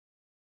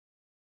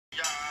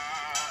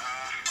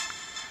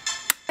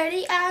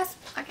Already asked.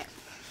 Okay.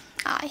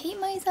 I hate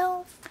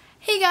myself.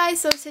 Hey guys,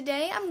 so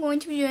today I'm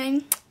going to be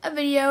doing a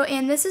video,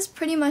 and this is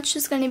pretty much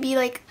just going to be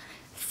like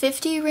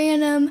 50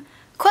 random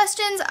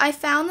questions. I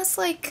found this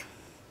like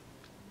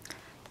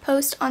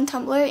post on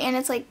Tumblr, and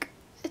it's like,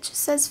 it just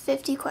says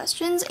 50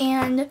 questions,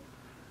 and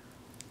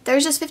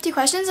there's just 50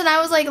 questions, and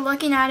I was like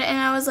looking at it, and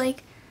I was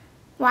like,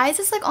 why is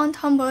this like on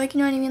Tumblr? Like, you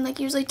know what I mean? Like,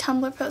 usually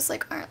Tumblr posts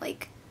like aren't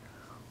like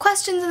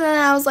questions, and then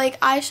I was like,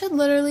 I should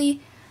literally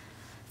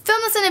film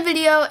this in a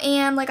video,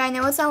 and like, I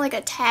know it's not like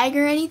a tag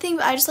or anything,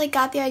 but I just like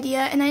got the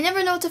idea, and I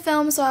never know what to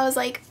film, so I was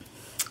like,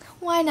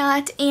 why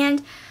not?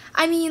 And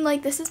I mean,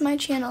 like, this is my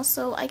channel,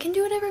 so I can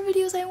do whatever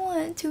videos I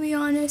want, to be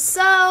honest.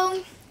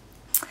 So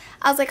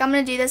I was like, I'm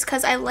gonna do this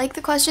because I like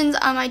the questions.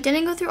 I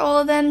didn't go through all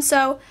of them,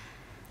 so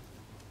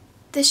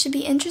this should be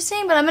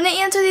interesting, but I'm gonna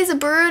answer these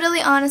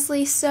brutally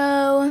honestly.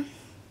 So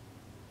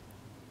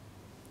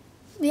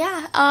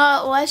yeah,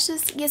 let's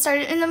just get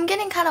started. And I'm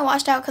getting kind of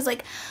washed out because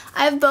like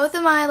I have both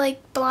of my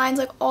like blinds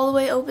like all the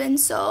way open,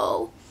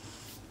 so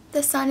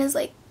the sun is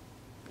like,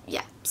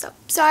 yeah, so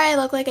sorry I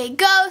look like a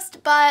ghost,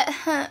 but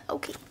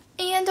okay.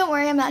 And don't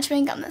worry, I'm not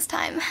chewing gum this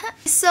time.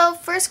 So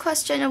first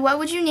question, what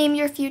would you name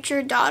your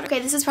future daughter? Okay,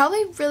 this is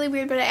probably really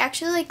weird, but I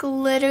actually like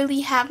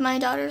literally have my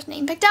daughter's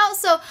name picked out.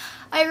 So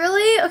I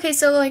really, okay,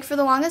 so like for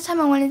the longest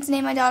time I wanted to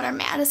name my daughter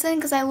Madison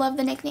because I love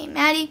the nickname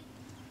Maddie.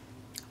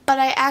 But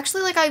I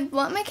actually, like, I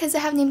want my kids to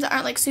have names that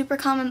aren't like super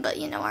common, but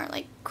you know, aren't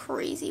like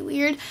crazy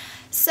weird.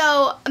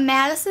 So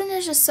Madison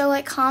is just so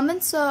like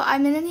common, so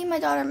I'm gonna name my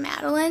daughter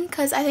Madeline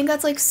because I think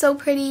that's like so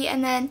pretty,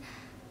 and then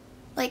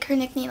like her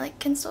nickname like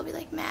can still be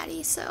like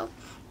Maddie. So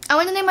I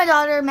want to name my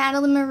daughter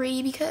Madeline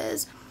Marie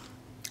because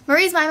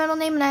Marie's my middle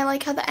name and I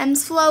like how the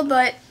M's flow,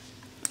 but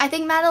I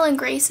think Madeline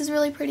Grace is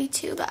really pretty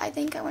too, but I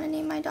think I want to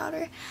name my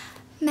daughter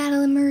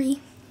Madeline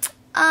Marie.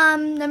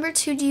 Number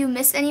 2, do you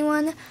miss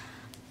anyone?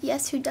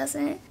 Yes, who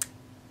doesn't?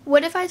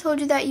 What if I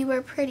told you that you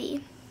were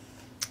pretty?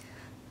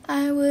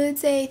 I would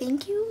say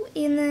thank you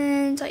and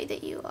then tell you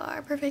that you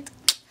are perfect.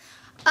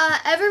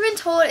 Ever been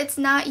told it's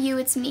not you,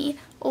 it's me?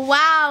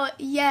 Wow,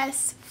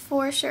 yes,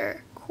 for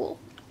sure. Cool.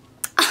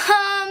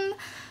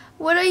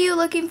 What are you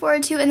looking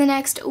forward to in the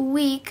next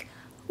week?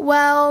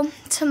 Well,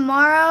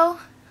 tomorrow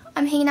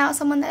I'm hanging out with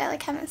someone that I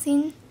like haven't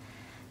seen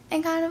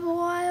in kind of a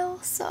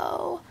while,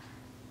 so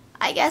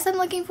I guess I'm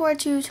looking forward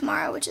to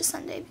tomorrow, which is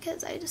Sunday,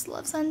 because I just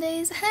love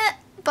Sundays.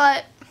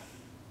 But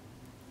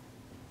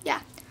yeah.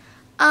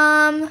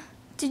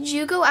 Did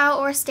you go out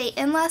or stay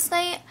in last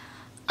night?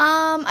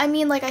 I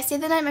mean, like, I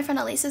stayed the night at my friend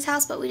Elisa's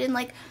house, but we didn't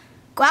like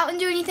go out and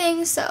do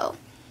anything, so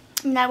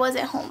I mean, I was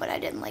at home, but I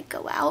didn't like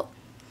go out.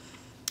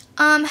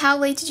 How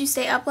late did you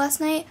stay up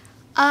last night?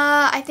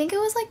 I think it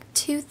was like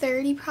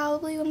 2:30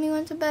 probably when we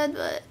went to bed,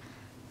 but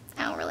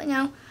I don't really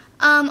know.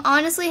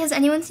 Honestly, has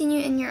anyone seen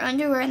you in your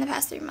underwear in the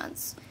past 3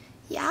 months?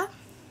 Yeah.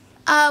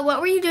 What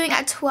were you doing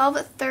at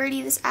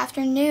 12:30 this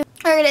afternoon?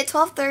 Alright, at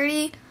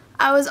 12:30,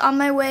 I was on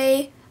my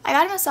way. I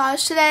got a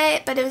massage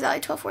today, but it was at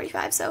like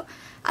 12:45, so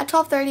at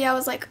 12:30, I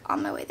was like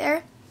on my way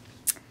there.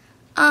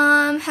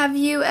 Have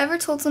you ever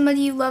told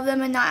somebody you love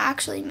them and not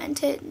actually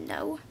meant it?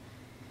 No.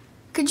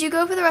 Could you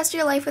go for the rest of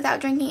your life without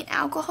drinking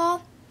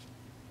alcohol?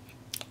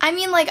 I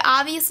mean, like,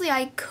 obviously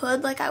I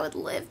could, like, I would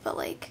live, but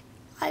like,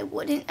 I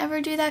wouldn't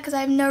ever do that because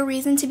I have no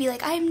reason to be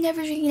like, I'm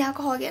never drinking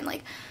alcohol again.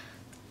 Like,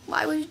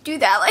 why would you do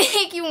that?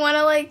 Like, you want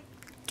to like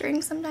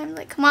drink sometimes,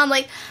 like, come on.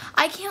 Like,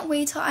 I can't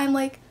wait till I'm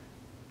like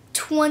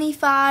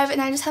 25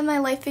 and I just have my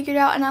life figured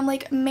out and I'm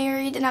like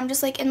married and I'm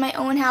just like in my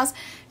own house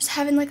just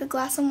having like a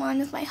glass of wine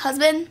with my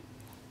husband.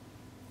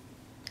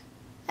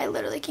 I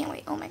literally can't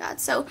wait. Oh my god.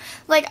 So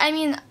like, I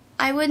mean,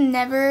 I would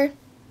never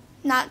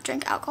not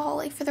drink alcohol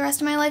like for the rest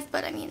of my life,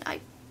 but I mean, I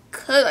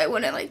could. I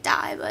wouldn't like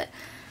die, but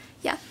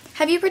yeah.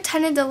 Have you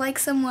pretended to like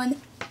someone?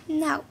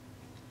 No.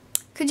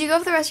 Could you go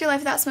for the rest of your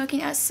life without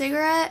smoking a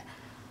cigarette?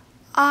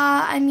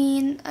 I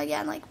mean,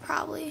 again, like,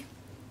 probably.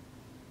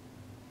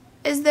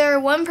 Is there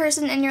one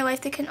person in your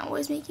life that can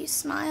always make you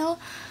smile?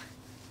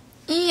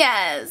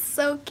 Yes,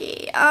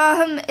 okay.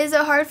 Is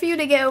it hard for you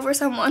to get over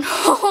someone?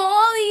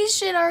 Holy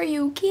shit, are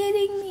you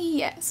kidding me?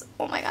 Yes.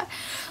 Oh my god.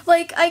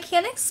 Like, I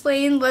can't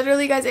explain,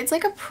 literally, guys, it's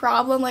like a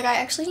problem. Like, I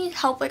actually need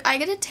help. Like, I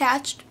get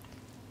attached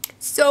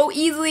so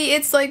easily.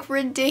 It's like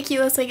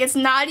ridiculous. Like, it's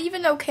not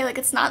even okay. Like,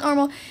 it's not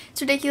normal.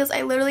 It's ridiculous.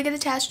 I literally get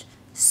attached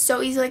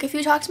so easily. Like, if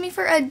you talk to me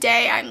for a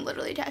day, I'm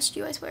literally attached to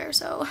you, I swear.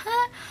 So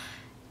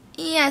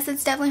yes,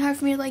 it's definitely hard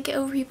for me to like get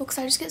over people because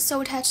I just get so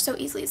attached so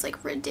easily. It's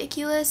like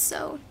ridiculous.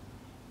 So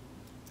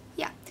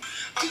yeah.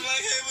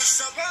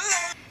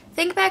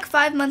 Think back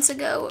 5 months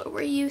ago.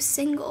 Were you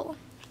single?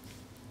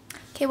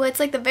 Okay, well, it's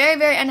like the very,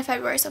 very end of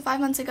February, so 5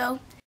 months ago.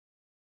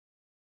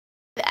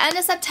 The end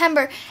of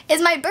September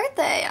is my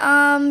birthday.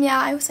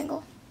 Yeah, I was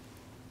single.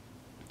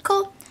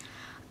 Cool.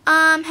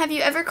 Have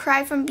you ever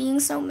cried from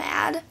being so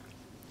mad?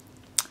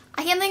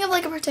 I can't think of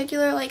like a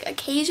particular like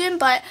occasion,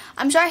 but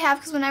I'm sure I have,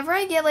 because whenever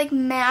I get like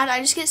mad, I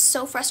just get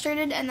so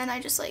frustrated and then I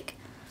just like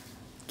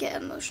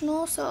get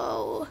emotional.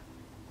 So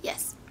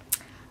yes.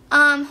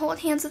 Hold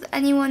hands with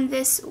anyone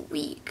this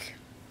week.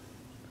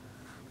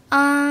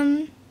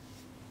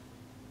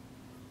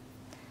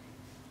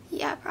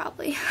 Yeah,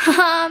 probably.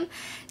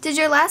 Did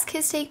your last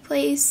kiss take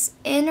place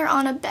in or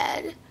on a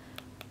bed?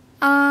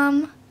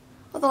 Well,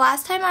 the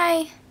last time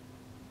I,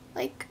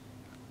 like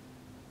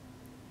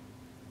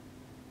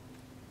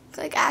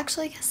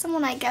actually kissed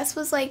someone, I guess,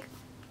 was, like,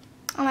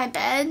 on my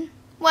bed.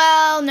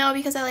 Well, no,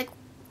 because I, like,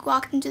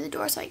 walked into the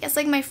door, so I guess,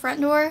 like, my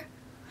front door.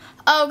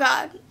 Oh,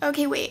 God.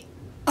 Okay, wait.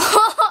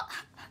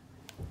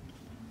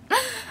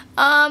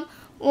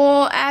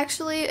 Well,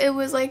 actually, it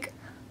was, like,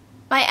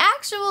 my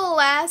actual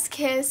last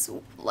kiss,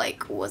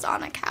 like, was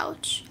on a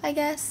couch, I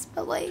guess,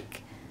 but,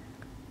 like,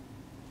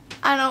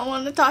 I don't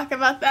want to talk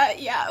about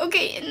that. Yeah,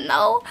 okay,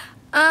 no.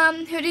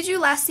 Who did you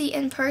last see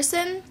in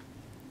person?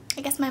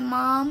 I guess my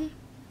mom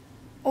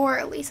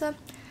or Lisa.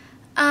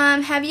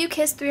 Have you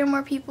kissed 3 or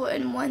more people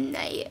in one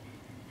night?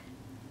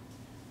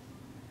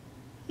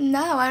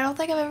 No, I don't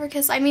think I've ever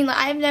kissed, I mean, like,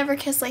 I've never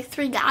kissed, like,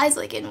 3 guys,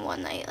 like, in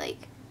one night,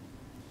 like,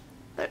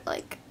 but,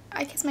 like,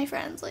 I kiss my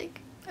friends,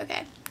 like,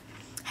 okay.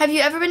 Have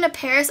you ever been to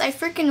Paris? I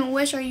freaking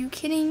wish. Are you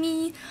kidding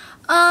me?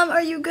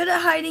 Are you good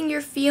at hiding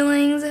your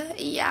feelings?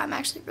 Yeah, I'm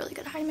actually really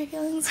good at hiding my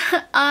feelings.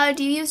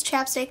 Do you use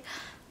chapstick,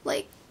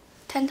 like,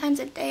 10 times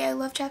a day? I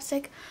love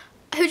chapstick.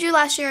 Who'd you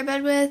last share a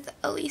bed with?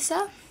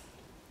 Elisa.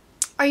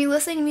 Are you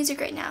listening to music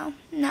right now?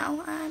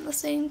 No, I'm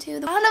listening to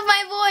the sound of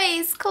my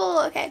voice. Cool,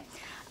 okay.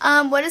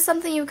 What is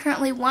something you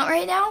currently want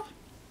right now?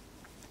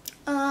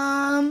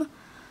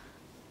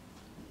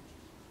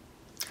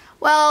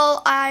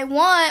 Well, I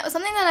want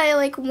something that I,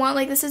 like, want,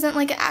 like, this isn't,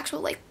 like, an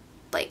actual, like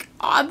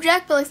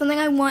object, but, like, something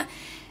I want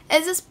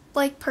is this,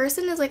 like,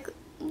 person is, like,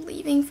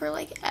 leaving for,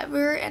 like,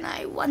 ever, and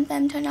I want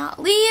them to not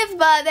leave,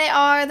 but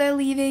they're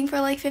leaving for,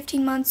 like,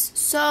 15 months,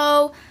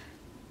 so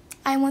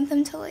I want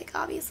them to, like,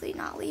 obviously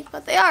not leave,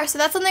 but they are, so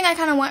that's something I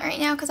kind of want right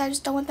now, because I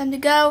just don't want them to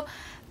go,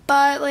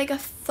 but, like, a,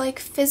 like,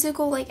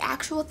 physical, like,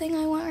 actual thing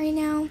I want right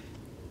now,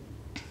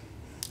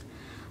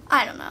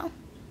 I don't know.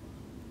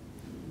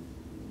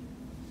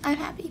 I'm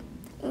happy.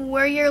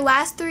 Were your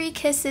last 3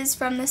 kisses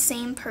from the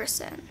same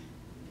person?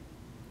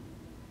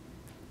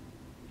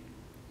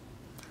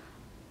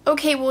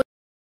 Okay, well,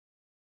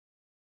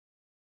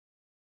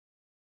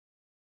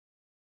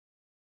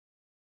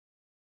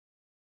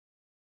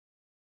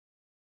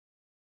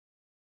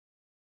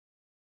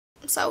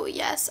 so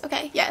yes,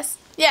 okay, yes,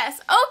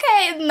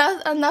 okay,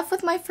 enough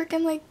with my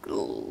freaking, like,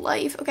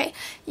 life, okay,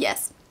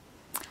 yes.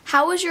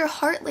 How was your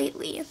heart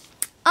lately?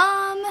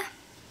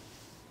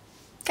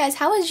 Guys,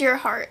 how is your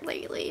heart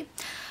lately?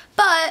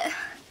 But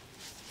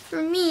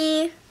for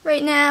me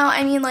right now,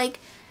 I mean, like,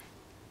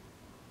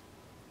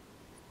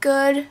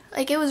 good,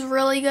 like, it was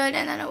really good,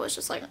 and then it was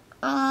just like,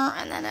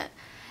 and then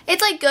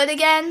it's like good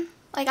again,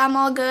 like, I'm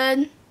all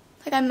good,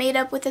 like, I made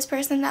up with this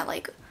person that,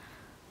 like,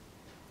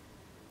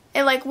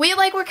 it, like, we,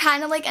 like, were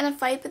kind of, like, in a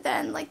fight, but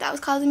then, like, that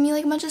was causing me,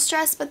 like, a bunch of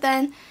stress, but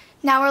then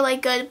now we're,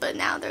 like, good, but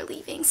now they're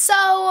leaving,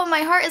 so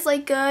my heart is,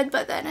 like, good,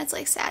 but then it's,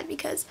 like, sad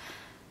because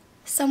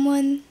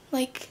someone,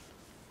 like,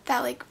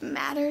 that, like,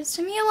 matters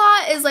to me a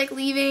lot is, like,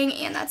 leaving,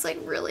 and that's, like,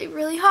 really,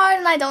 really hard,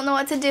 and I don't know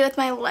what to do with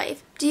my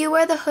life. Do you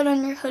wear the hood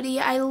on your hoodie?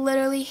 I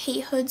literally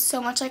hate hoods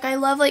so much. Like, I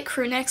love, like,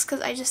 crew necks because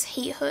I just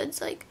hate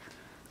hoods. Like,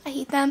 I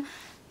hate them.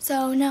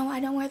 So, no, I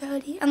don't wear the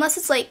hoodie. Unless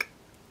it's, like,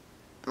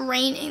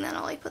 raining, then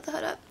I'll, like, put the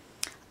hood up.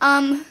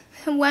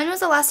 When was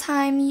the last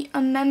time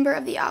a member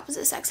of the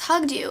opposite sex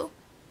hugged you?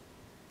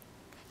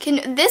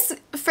 Can this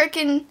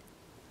freaking...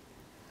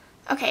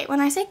 Okay, when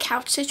I say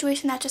couch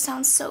situation, that just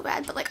sounds so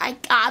bad, but, like,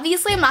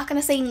 obviously I'm not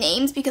going to say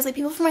names because, like,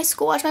 people from my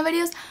school watch my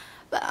videos,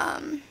 but,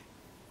 I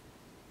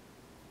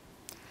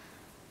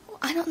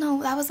don't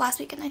know, that was last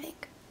weekend, I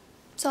think,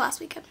 so last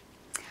weekend.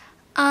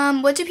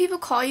 What do people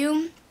call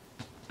you?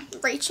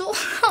 Rachel?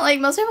 Like,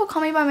 most people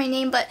call me by my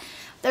name, but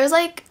there's,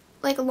 like,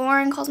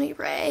 Lauren calls me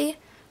Ray,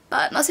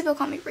 but most people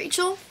call me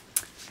Rachel.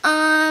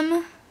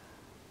 Have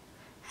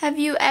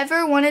you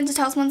ever wanted to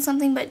tell someone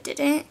something but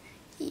didn't?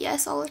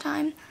 Yes, all the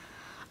time.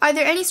 Are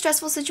there any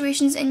stressful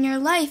situations in your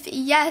life?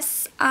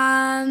 Yes.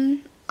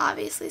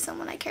 Obviously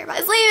someone I care about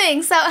is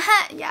leaving, so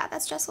yeah,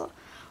 that's stressful.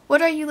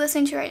 What are you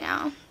listening to right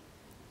now?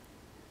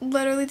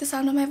 Literally the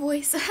sound of my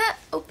voice.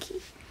 Okay.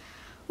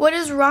 What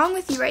is wrong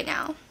with you right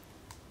now?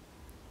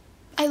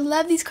 I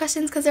love these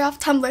questions because they're off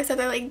Tumblr, so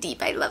they're, like,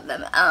 deep. I love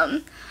them.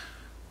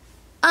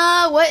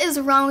 What is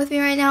wrong with me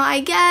right now?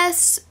 I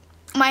guess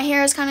my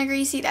hair is kind of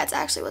greasy. That's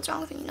actually what's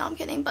wrong with me. No, I'm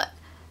kidding, but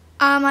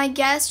I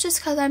guess just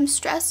because I'm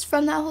stressed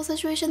from that whole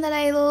situation that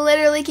I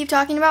literally keep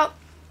talking about.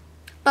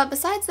 But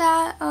besides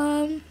that,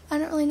 I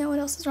don't really know what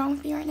else is wrong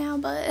with me right now,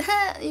 but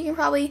you can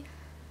probably,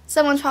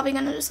 someone's probably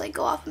going to just, like,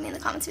 go off of me in the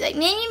comments and be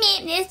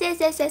like,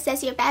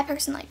 this, you're a bad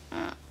person, like,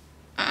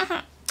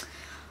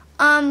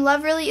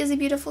 love really is a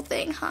beautiful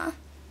thing, huh?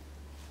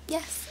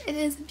 Yes, it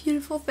is a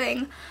beautiful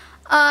thing.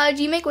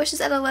 Do you make wishes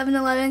at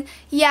 11:11?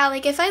 Yeah,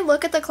 like, if I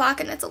look at the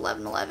clock and it's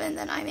 11:11,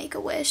 then I make a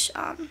wish,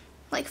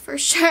 like, for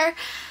sure.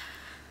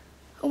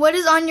 What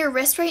is on your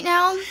wrist right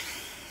now?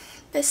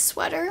 This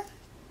sweater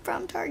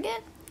from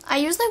Target. I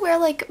usually wear,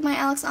 like, my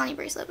Alex Ani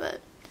bracelet,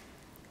 but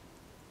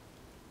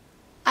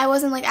I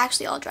wasn't, like,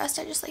 actually all dressed.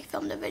 I just, like,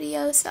 filmed a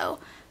video, so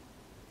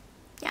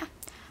yeah.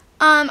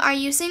 Are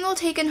you single,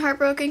 taken,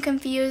 heartbroken,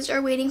 confused,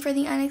 or waiting for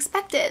the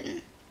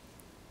unexpected?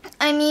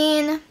 I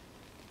mean,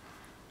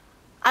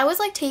 I was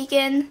like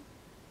taken,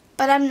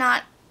 but I'm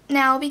not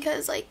now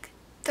because like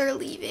they're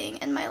leaving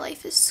and my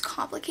life is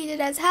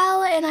complicated as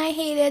hell and I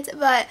hate it.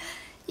 But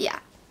yeah,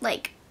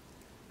 like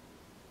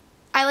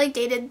I like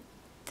dated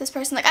this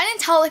person. Like I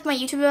didn't tell like my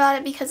YouTube about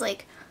it because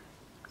like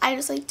I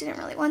just like didn't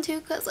really want to,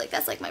 because like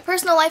that's like my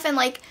personal life, and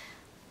like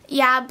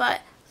yeah,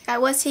 but like I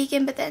was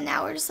taken, but then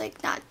now we're just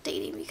like not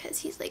dating because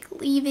he's like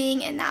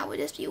leaving, and that would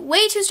just be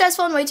way too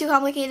stressful and way too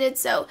complicated.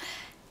 So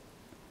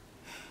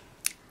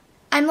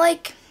I'm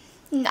like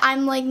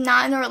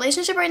not in a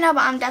relationship right now,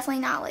 but I'm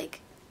definitely not like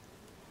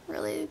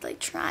really like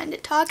trying to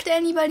talk to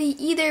anybody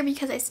either,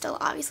 because I still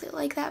obviously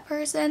like that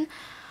person.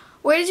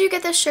 Where did you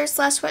get this shirt /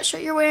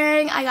 sweatshirt you're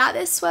wearing? I got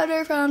this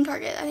sweater from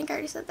Target. I think I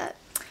already said that.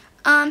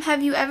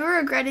 Have you ever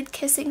regretted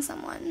kissing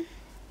someone?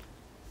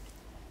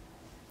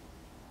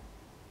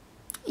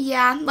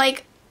 Yeah,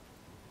 like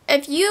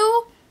if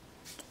you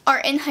are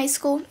in high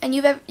school and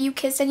you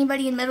kissed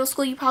anybody in middle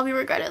school, you probably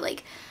regret it.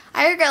 Like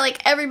I regret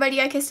like everybody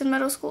I kissed in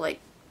middle school, like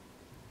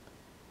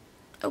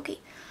okay.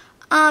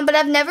 But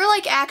I've never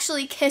like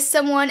actually kissed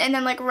someone and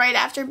then like right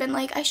after been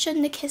like I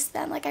shouldn't have kissed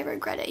them, like I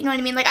regret it, you know what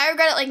I mean? Like I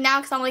regret it like now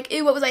because I'm like,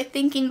 ew, what was I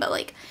thinking? But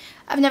like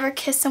I've never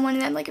kissed someone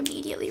and then like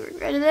immediately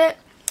regretted it.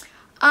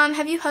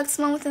 Have you hugged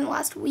someone within the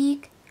last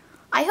week?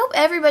 I hope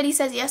everybody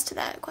says yes to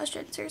that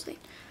question, seriously.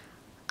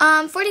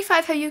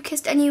 45, have you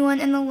kissed anyone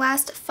in the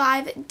last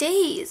 5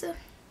 days?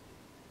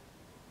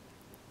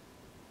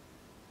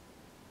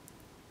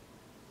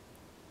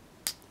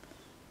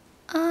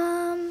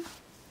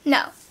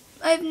 No.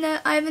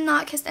 I have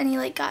not kissed any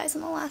like guys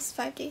in the last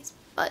 5 days,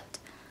 but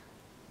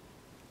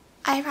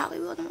I probably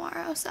will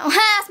tomorrow, so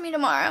ask me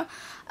tomorrow.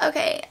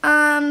 Okay,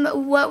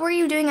 what were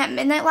you doing at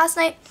midnight last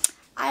night?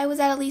 I was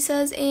at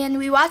Elisa's and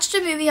we watched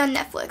a movie on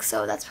Netflix,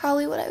 so that's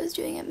probably what I was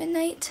doing at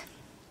midnight.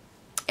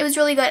 It was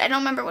really good. I don't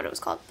remember what it was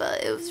called,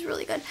 but it was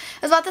really good.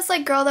 It was about this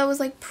like girl that was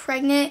like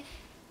pregnant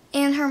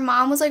and her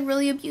mom was like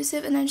really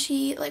abusive, and then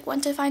she like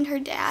went to find her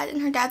dad,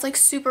 and her dad's like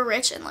super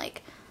rich and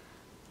like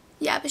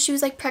yeah, but she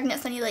was like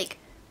pregnant, so then he like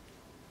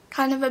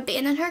kind of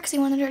abandoned her because he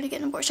wanted her to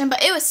get an abortion.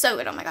 But it was so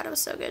good. Oh my god, it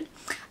was so good.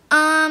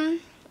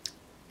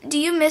 Do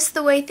you miss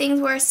the way things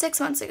were 6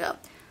 months ago?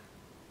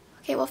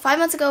 Okay, well 5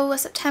 months ago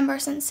was September,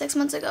 since 6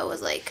 months ago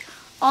was like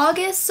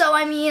August. So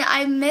I mean,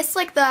 I missed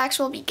like the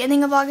actual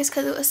beginning of August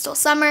because it was still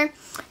summer,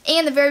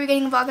 and the very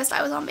beginning of August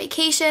I was on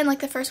vacation. Like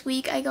the first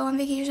week I go on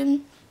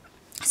vacation.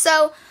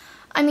 So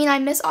I mean, I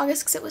miss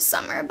August because it was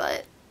summer,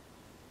 but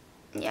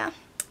yeah.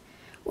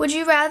 Would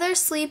you rather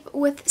sleep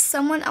with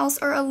someone else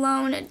or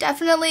alone?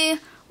 Definitely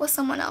with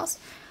someone else.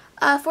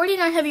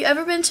 49, have you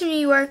ever been to New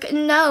York?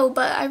 No,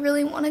 but I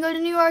really want to go to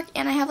New York,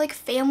 and I have like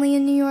family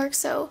in New York,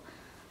 so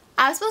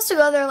I was supposed to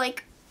go there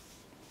like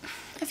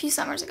a few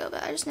summers ago,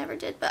 but I just never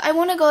did. But I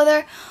want to go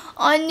there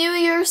on New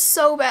Year's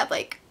so bad,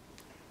 like,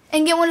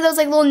 and get one of those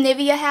like little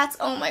Nivea hats.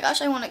 Oh my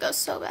gosh, I want to go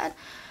so bad.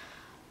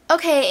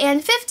 Okay,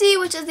 and 50,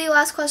 which is the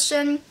last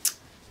question.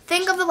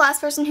 Think of the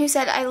last person who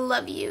said I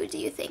love you. Do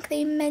you think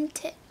they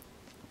meant it?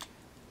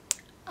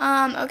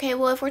 Okay,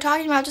 well if we're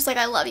talking about just like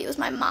I love you, it was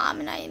my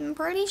mom, and I'm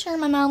pretty sure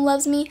my mom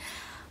loves me.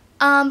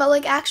 But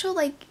like actual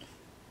like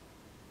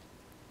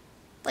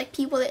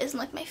people that isn't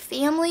like my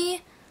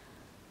family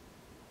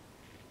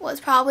was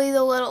probably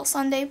the little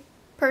Sunday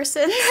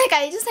person. Like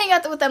I just hang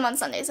out with them on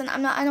Sundays, and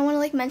I don't want to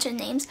like mention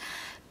names,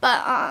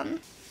 but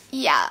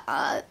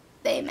yeah,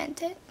 they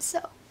meant it.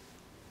 So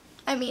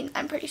I mean,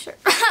 I'm pretty sure.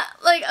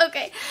 Like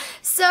okay,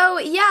 so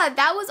yeah,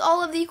 that was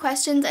all of the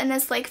questions in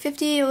this like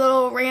 50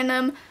 little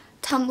random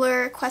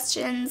Tumblr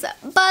questions.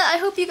 But I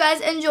hope you guys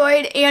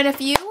enjoyed, and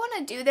if you want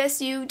to do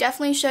this, you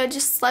definitely should.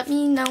 Just let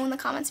me know in the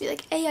comments, be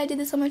like, hey, I did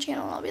this on my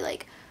channel, and I'll be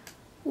like,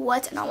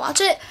 what? And I'll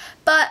watch it.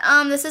 But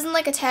this isn't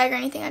like a tag or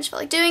anything, I just feel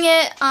like doing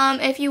it.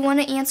 If you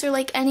want to answer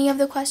like any of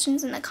the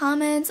questions in the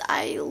comments,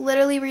 I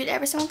literally read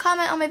every single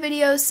comment on my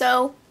videos.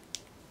 So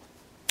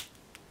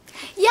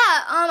yeah,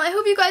 I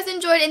hope you guys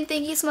enjoyed, and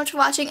thank you so much for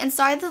watching. And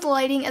sorry that the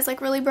lighting is like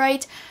really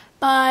bright,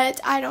 but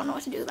I don't know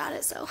what to do about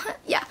it, so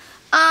yeah.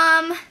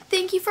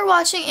 Thank you for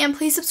watching, and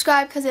please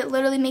subscribe because it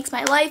literally makes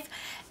my life.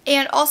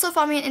 And also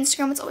follow me on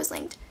Instagram, it's always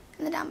linked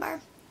in the down bar.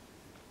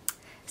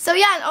 So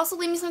yeah, and also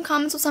leave me some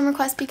comments with some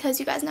requests, because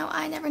you guys know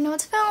I never know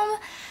what to film.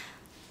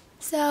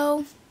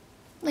 So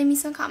leave me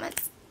some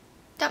comments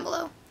down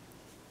below.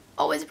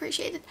 Always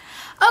appreciated.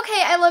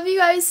 Okay, I love you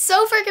guys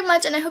so freaking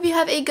much, and I hope you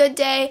have a good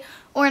day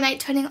or night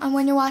depending on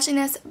when you're watching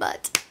this.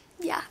 But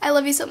yeah, I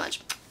love you so much.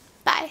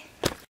 Bye.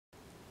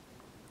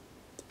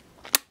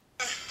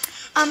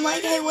 I'm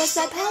like, hey, what's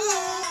that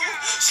Pella?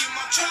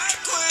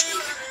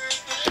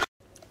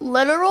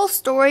 Literal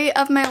story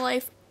of my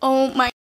life. Oh my